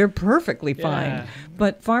 So they're perfectly fine. Yeah.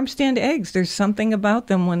 But farm stand eggs, there's something about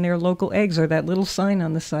them when they're local eggs, or that little sign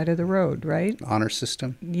on the side of the road, right? Honor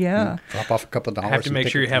system. Yeah. Drop off a couple of dollars. Have to and make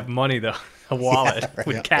pick sure you it have money, though. A wallet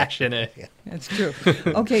with cash in it. That's true.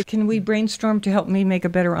 Okay, can we brainstorm to help me make a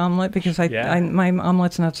better omelet? Because my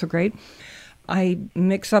omelet's not so great. I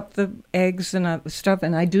mix up the eggs and stuff,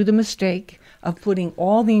 and I do the mistake of putting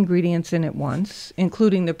all the ingredients in at once,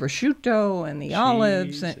 including the prosciutto and the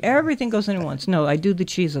olives, and everything goes in at once. No, I do the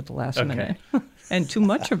cheese at the last minute, and too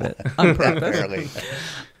much of it on purpose.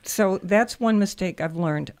 So that's one mistake I've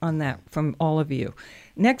learned on that from all of you.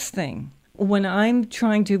 Next thing, when I'm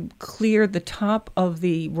trying to clear the top of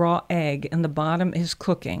the raw egg and the bottom is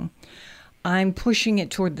cooking, I'm pushing it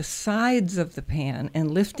toward the sides of the pan and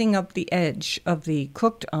lifting up the edge of the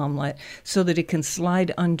cooked omelet so that it can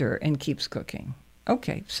slide under and keeps cooking.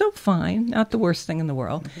 Okay, so fine, not the worst thing in the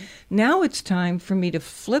world. Now it's time for me to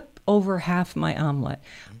flip over half my omelet.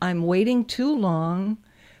 I'm waiting too long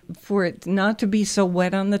for it not to be so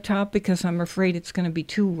wet on the top because I'm afraid it's going to be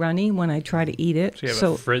too runny when I try to eat it. So you have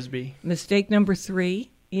a Frisbee? Mistake number 3.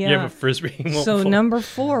 Yeah. You have a Frisbee? So number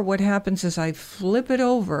 4, what happens is I flip it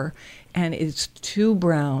over and it's too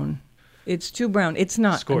brown. It's too brown. It's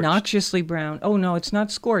not Scorched. obnoxiously brown. Oh, no, it's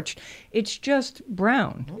not scorched. It's just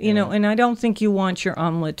brown, and I don't think you want your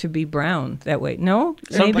omelet to be brown that way. No?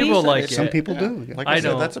 Some Maybe? people like it. Some people do. Yeah. Like I I said,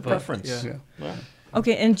 don't, that's a but, preference. yeah.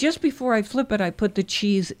 Okay, and just before I flip it, I put the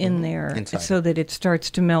cheese in there Inside. so that it starts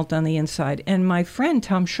to melt on the inside. And my friend,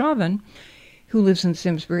 Tom Chauvin, who lives in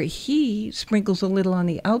Simsbury, he sprinkles a little on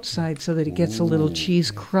the outside so that it gets a little cheese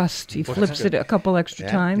crust. He flips it a couple extra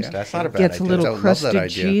times. That's not a bad gets a idea. little I love that crusted idea.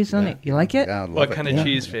 cheese on it. You like it? Yeah, I love What it. kind of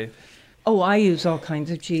cheese, Faith? Oh, I use all kinds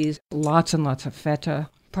of cheese. Lots and lots of feta.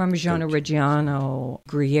 Parmigiano Reggiano.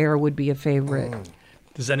 Gruyere would be a favorite.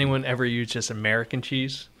 Does anyone ever use just American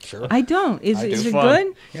cheese? Sure. I don't. Is it Fun.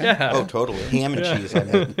 good? Yeah. Oh, totally. Ham and cheese.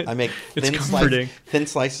 I make It's comforting. thin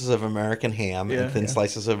slices of American ham and thin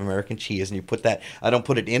slices of American cheese, and you put that. I don't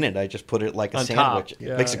put it in it. I just put it like a On top. sandwich.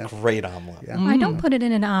 Yeah. It makes a great omelet. Yeah. I don't put it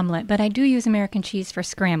in an omelet, but I do use American cheese for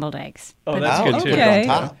scrambled eggs. Oh, But- that's Oh, good, you too. put it Okay. on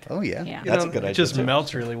top. Oh, yeah. Yeah. That's a good idea, It just too.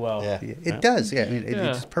 melts really well. Yeah. It does. Yeah. I mean,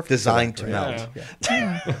 it's perfect. Designed for to that, melt.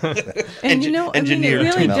 right? And it engineered to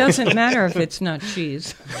really melt. doesn't matter if it's not cheese.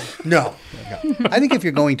 No. I think if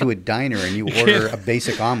you're going to a diner and you order a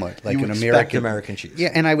basic omelet, like You an expect American American cheese. yeah,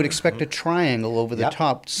 and I would expect a triangle over the Yep.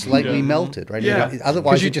 top, slightly melted, right? Yeah.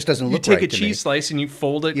 Otherwise, You- it just doesn't look You take right a to cheese me. slice and you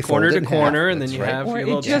fold it You corner fold it to in corner, half, and then that's you right. have Or your it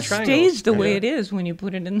little just triangles. stays the way Yeah. it is when you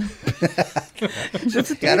put it in the...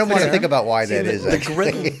 Yeah, I don't want to think about why that the, is. the actually.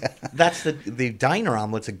 griddle. That's the diner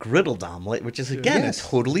omelet's a griddled omelet, which is again Yes. a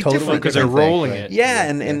totally Totally different. Because they're different thing, rolling right. it. Yeah,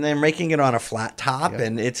 and they're making it on a flat top,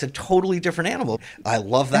 and it's a totally different animal. I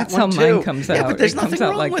love that That's one how too. mine comes Yeah, out. but there's It comes nothing out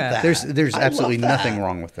wrong like with that. that. There's I absolutely love nothing that.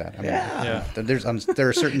 wrong with that. I mean, Yeah. there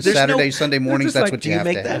are certain There's no- Saturdays, Sunday mornings. just That's like, what do you you have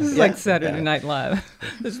make to that? have. This is like Saturday Night Live.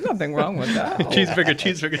 There's nothing wrong with that. Cheeseburger,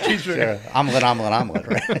 cheeseburger, cheeseburger. Sure. Omelet,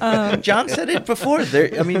 right? John said it before.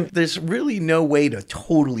 There's really no way to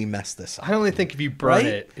totally mess this up. I only think if you burn Right?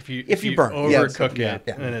 it, if you burn it. overcook Yeah. it,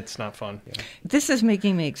 then it's not fun. This is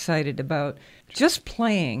making me excited about just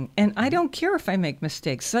playing, and I don't care if I make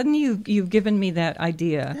mistakes. Suddenly you've given me that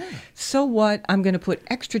idea. Yeah. So what? I'm going to put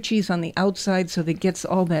extra cheese on the outside so that it gets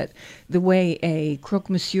all that, the way a croque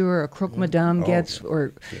monsieur or a croque madame gets,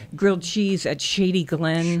 or grilled cheese at Shady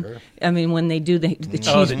Glen. Sure. I mean, when they do the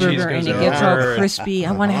cheeseburger and it gets all crispy.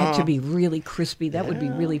 I want it to be really crispy. That would be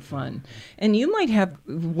really fun. And you might have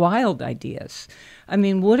wild ideas. I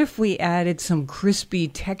mean, what if we added some crispy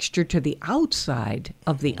texture to the outside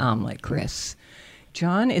of the omelet, Chris?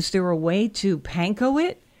 John, is there a way to panko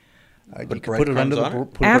it? You could put it under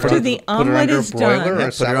breadcrumbs the After the omelet is broiler done. or Yeah,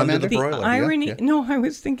 a put it under salamander. the broiler. The Yeah, irony, no, I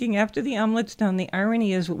was thinking after the omelet's done, the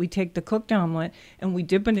irony is that we take the cooked omelet and we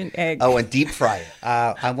dip it in egg. Oh, and deep fry it.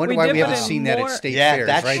 I wonder We why dip we it haven't in seen that more- at state Yeah, fairs,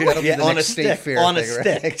 that right? should- That'll be yeah, the on next a state stick, fair on a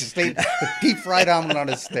thing, right? stick. Deep fried omelet on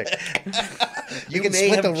a stick. You can may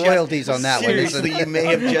split have the royalties on that one. Seriously, you may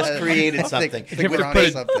have just created something. Think we're to onto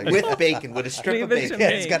put something. With bacon, with a strip Leave of it bacon. to Yeah,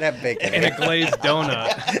 me. it's got to have bacon. And a glazed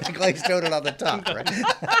donut. glazed donut on the top, right?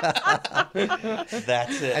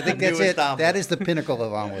 That's it. I think The that's newest it. omelet. That is the pinnacle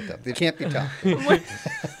of omelet, though. It can't be topped.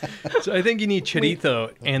 So I think you need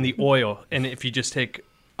chorito and the oil. And if you just take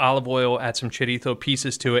olive oil, add some chorizo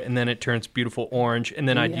pieces to it, and then it turns beautiful orange. And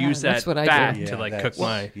then I'd use that that's what I fat did. to like Yeah, cook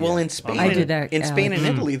my. Well, in Spain, I did that, in Spain and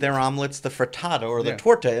Alex. Italy, their omelets, the frittata or the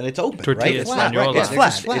torta, and it's open, Tortilla right? It's flat, spagnola. right? It's Yeah, flat. they're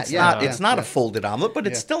just flat, It's yeah, not. yeah, It's not a yeah. folded omelet, but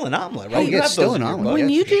it's still an omelet, right? Oh, You yeah, have it's still those an in your omelet. book. When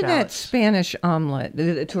Yes. you do that Shallots. Spanish omelet, the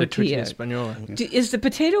The tortilla tortilla, spagnola. is the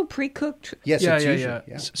potato pre-cooked? Yes, Yeah, it's yeah, usually,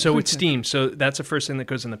 yeah. So it's steamed. So that's the first thing that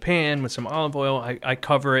goes in the pan with some olive oil. I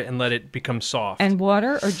cover it and let it become soft. And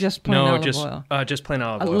water or just plain no, olive just oil? just plain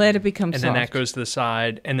olive oil. Let it become and then that soft. goes to the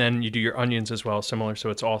side, and then you do your onions as well, similar, so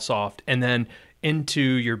it's all soft. And then into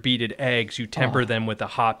your beaten eggs, you temper them with the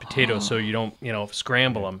hot potatoes, so you don't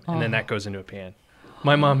scramble them, and then that goes into a pan.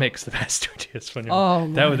 My mom makes the best tortillas spagnola.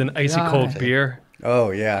 Oh, that with an icy cold God. beer.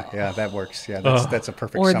 Oh, yeah, that works. Yeah, that's a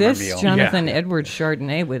perfect Or summer this meal. Jonathan Yeah. Edwards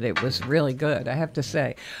Chardonnay with it was really good, I have to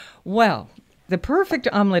say. Well, The Perfect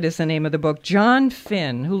Omelet is the name of the book. John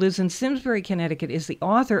Finn, who lives in Simsbury, Connecticut, is the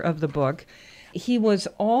author of the book. He was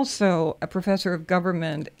also a professor of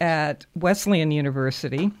government at Wesleyan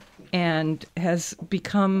University and has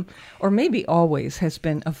become, or maybe always has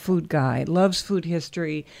been, a food guy, loves food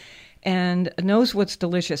history, and knows what's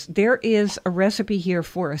delicious. There is a recipe here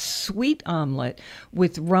for a sweet omelet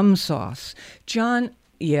with rum sauce. John,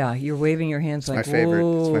 yeah, you're waving your hands like, my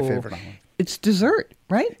favorite. It's my whoa. favorite omelet. It's dessert,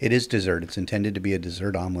 right? It is dessert. It's intended to be a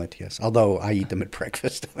dessert omelet, yes. Although I eat them at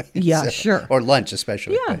breakfast. Yeah, sure. Or lunch,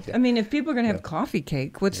 especially. Yeah, but, I mean, if people are going to have coffee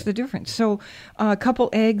cake, what's the difference? So a couple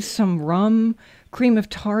eggs, some rum, cream of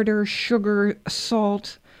tartar, sugar,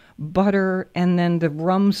 salt, butter, and then the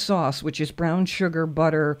rum sauce, which is brown sugar,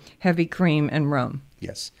 butter, heavy cream, and rum.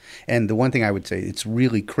 Yes. And the one thing I would say, it's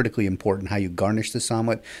really critically important how you garnish this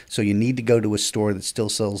omelet. So you need to go to a store that still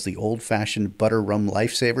sells the old-fashioned butter rum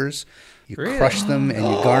lifesavers. You crush them and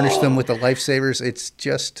you garnish them with the lifesavers. It's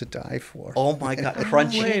just to die for. Oh my God,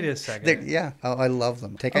 crunchy. Wait a second. Yeah, I love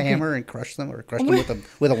them. Take a hammer and crush them, or crush them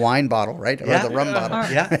with a wine bottle, right? Yeah. Or the rum bottle.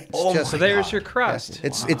 Yeah. It's Oh just- So there's your crust.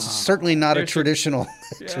 It's certainly not a There's your-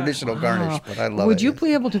 traditional garnish, but I love it. Would you yes.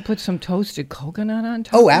 be able to put some toasted coconut on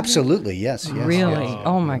top? Oh, of it? absolutely. Yes. Really? Yes.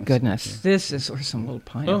 Oh my goodness. This is, or some little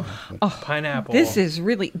pineapple. Pineapple. This is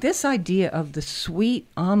really, this idea of the sweet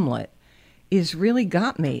omelet is really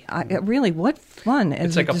got me. Really, what fun as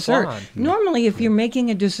It's like a dessert. flan. Normally, if you're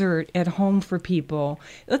making a dessert at home for people,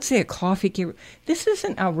 let's say a coffee cake, this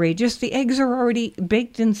isn't outrageous. The eggs are already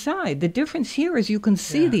baked inside. The difference here is you can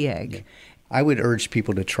see the egg. I would urge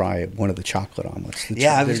people to try one of the chocolate omelets.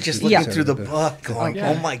 Yeah, I was just looking Yeah. through the book going,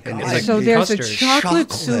 oh my God. like So there's a custard. chocolate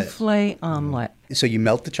Chocolate. souffle omelet. So you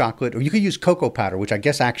melt the chocolate, or you could use cocoa powder, which I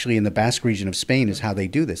guess actually in the Basque region of Spain is how they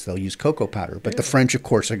do this. They'll use cocoa powder, but the French, of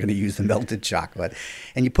course, are going to use the melted chocolate.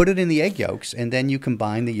 And you put it in the egg yolks, and then you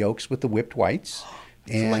combine the yolks with the whipped whites.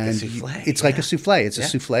 It's like a And souffle, it's like yeah. a souffle. It's Yeah. a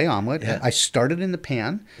souffle omelet. Yeah. I start it in the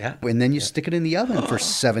pan, Yeah. and then you stick it in the oven for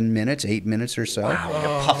 7 minutes, 8 minutes or so. It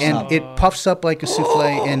puffs And up. it puffs up like a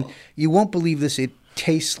souffle, and you won't believe this. It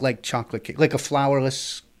tastes like chocolate cake, like a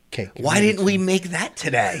flourless cake. Why didn't we make that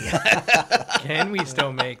today? Can we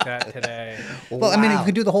still make that today? Well, I mean, you Wow.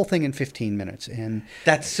 could do the whole thing in 15 minutes, and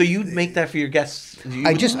That's so you'd make that for your guests.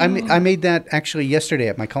 I made that actually yesterday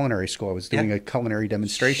at my culinary school. I was doing Yeah. a culinary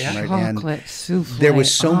demonstration, Yeah. right? And Chocolate souffle there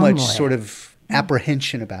was so much omelet. sort of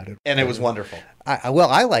apprehension about it. and it was wonderful. I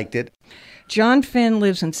liked it. John Finn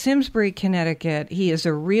lives in Simsbury, Connecticut. He is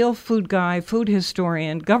a real food guy, food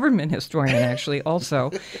historian, government historian, actually,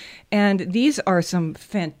 also. And these are some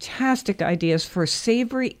fantastic ideas for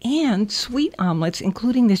savory and sweet omelets,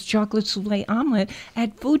 including this chocolate souffle omelet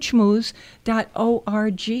at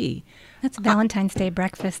foodschmooze.org. That's Valentine's Day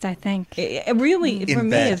breakfast, I think. It really, for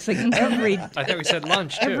me, bed. it's like every I thought we said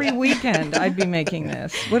lunch too. every weekend I'd be making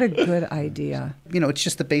this. What a good idea. You know, it's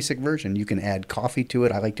just the basic version. You can add coffee to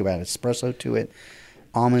it. I like to add espresso to it.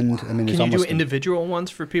 Almond. I mean, there's Can you do almost individual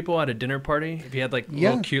ones for people at a dinner party? If you had like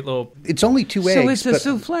little cute little. It's only 2 eggs. So it's a but-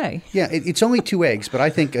 souffle. Yeah, it's only 2 eggs, but I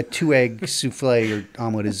think a 2-egg souffle or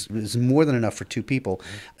omelet is more than enough for 2 people.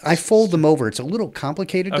 I fold them over. It's a little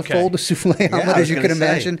complicated to Okay. fold a souffle omelet, I as was you gonna can say.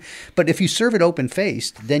 imagine. But if you serve it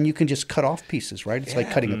open-faced, then you can just cut off pieces, right? It's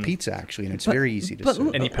like cutting a pizza, actually, and it's very easy to but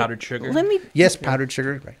serve. Any powdered sugar? Let me Yes, powdered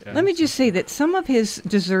sugar. Right. Let me just say that some of his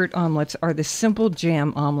dessert omelets are the simple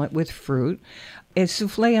jam omelet with fruit, a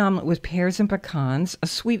souffle omelet with pears and pecans, a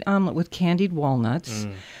sweet omelet with candied walnuts,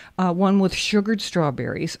 one with sugared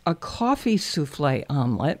strawberries, a coffee souffle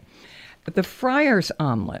omelet, the Friar's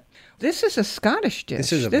omelet. This is a Scottish dish.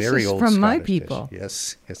 This is a very old from Scottish my dish. people.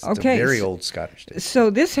 Yes, it's Okay, a very so- old Scottish dish. So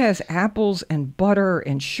this has apples and butter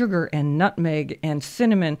and sugar and nutmeg and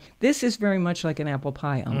cinnamon. This is very much like an apple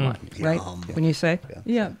pie omelet, right? When you say,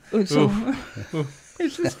 yeah. So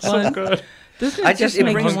this is fun. Doesn't it I just just it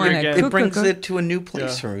make brings, you want it to it cook, brings cook, it to a new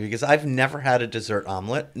place for me because I've never had a dessert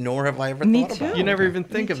omelet, nor have I ever Me thought too. about it. You never even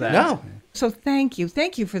think of that. No. So thank you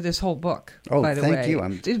for this whole book. Oh, by the thank way. you.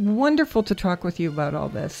 It's wonderful to talk with you about all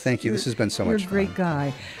this. Thank you. This has been so You're much a great fun.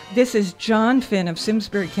 guy. This is John Finn of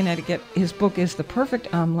Simsbury, Connecticut. His book is The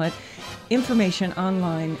Perfect Omelet. Information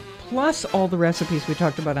online, plus all the recipes we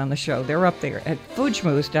talked about on the show. They're up there at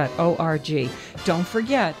foodschmooze.org. Don't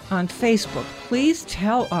forget, on Facebook, please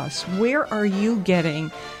tell us, where are you getting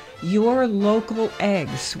your local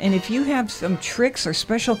eggs? And if you have some tricks or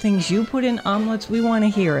special things you put in omelets, we want to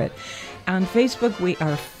hear it. On Facebook, we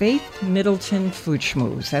are Faith Middleton Food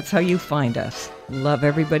Schmooze. That's how you find us. Love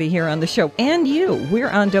everybody here on the show. And you. We're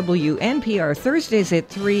on WNPR Thursdays at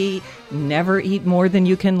 3. Never eat more than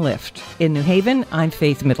you can lift. In New Haven, I'm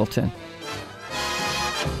Faith Middleton.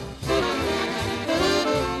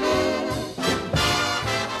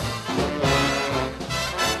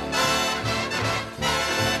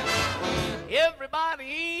 Everybody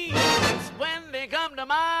eats when they come to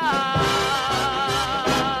my